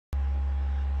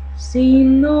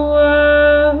Seen the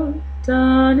world,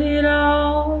 done it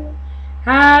all,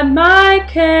 had my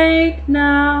cake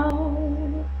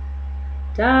now.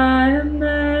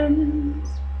 Diamonds,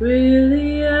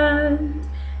 brilliant,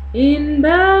 in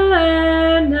Bel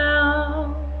Air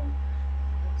now.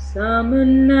 Summer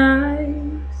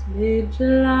nights,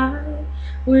 mid-July,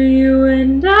 where you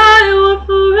and I were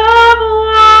forever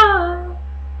wild.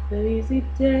 Crazy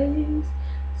days,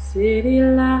 city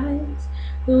lights,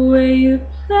 the way you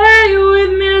play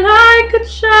with me like a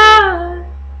child.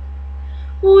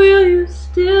 Will you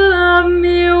still love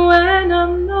me when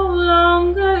I'm no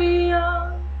longer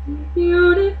young and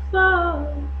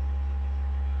beautiful?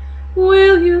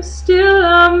 Will you still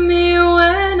love me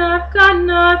when I've got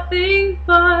nothing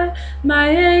but my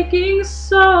aching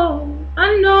soul?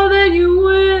 I know that you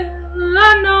will,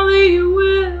 I know that you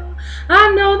will,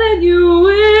 I know that you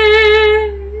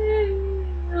will.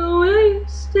 Will you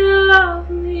still love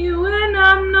me when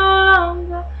I'm no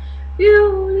longer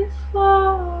beautiful?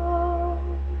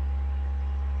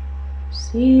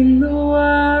 Seen the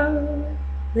world,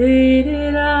 lit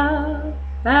it up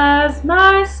as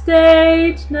my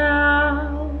stage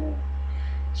now.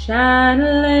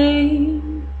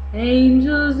 Channeling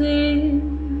angels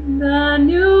in the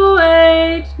new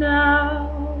age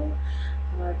now.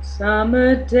 Hot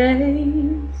summer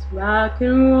days, rock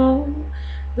and roll,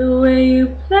 the way you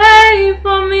play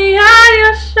for me at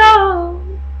your show.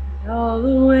 And all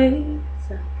the ways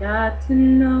I got to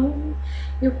know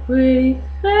your pretty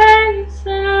face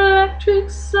and electric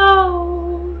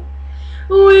soul.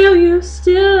 Will you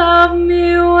still love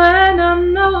me when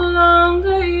I'm no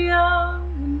longer young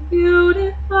and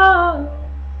beautiful?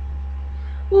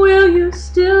 Will you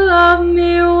still love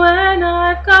me when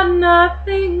I've got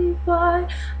nothing but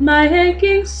my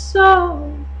aching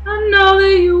soul? I know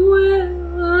that you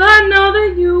will, I know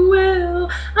that you will,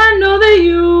 I know that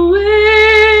you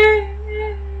will.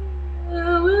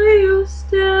 Will you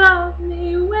still love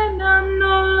me when I'm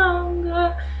no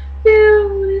longer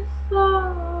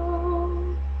beautiful?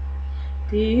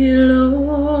 Dear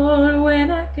Lord,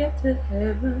 when I get to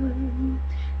heaven,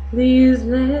 please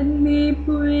let me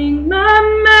bring my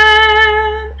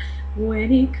man. When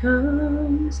he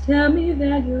comes, tell me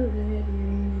that you're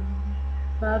letting me.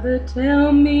 Father,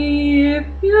 tell me if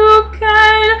you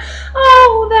can.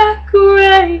 Oh, that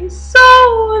grace,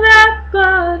 oh, that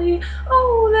body,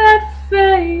 oh, that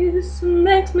face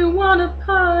makes me wanna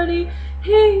party.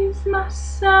 He's my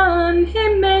sun,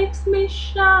 he makes me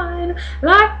shine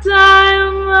like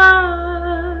diamonds.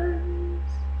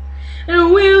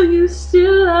 And will you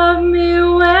still love me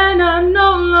when I'm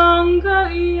no longer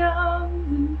young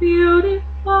and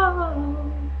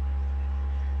beautiful?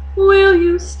 Will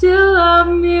you still love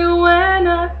me when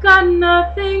I've got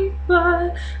nothing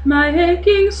but my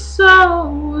aching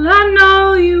soul? I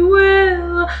know you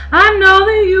will, I know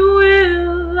that you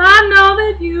will, I know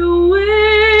that you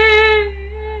will.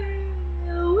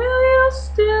 Will you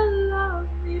still love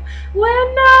me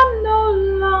when I'm no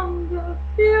longer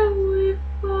beautiful?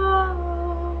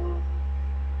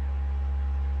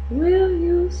 Will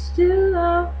you still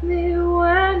love me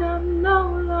when I'm no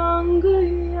longer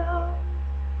young?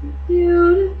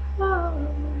 Beautiful.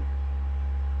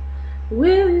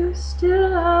 Will you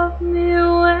still love me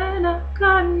when I've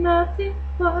got nothing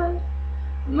but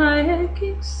my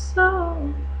aching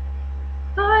soul?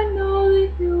 I know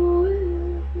that you will.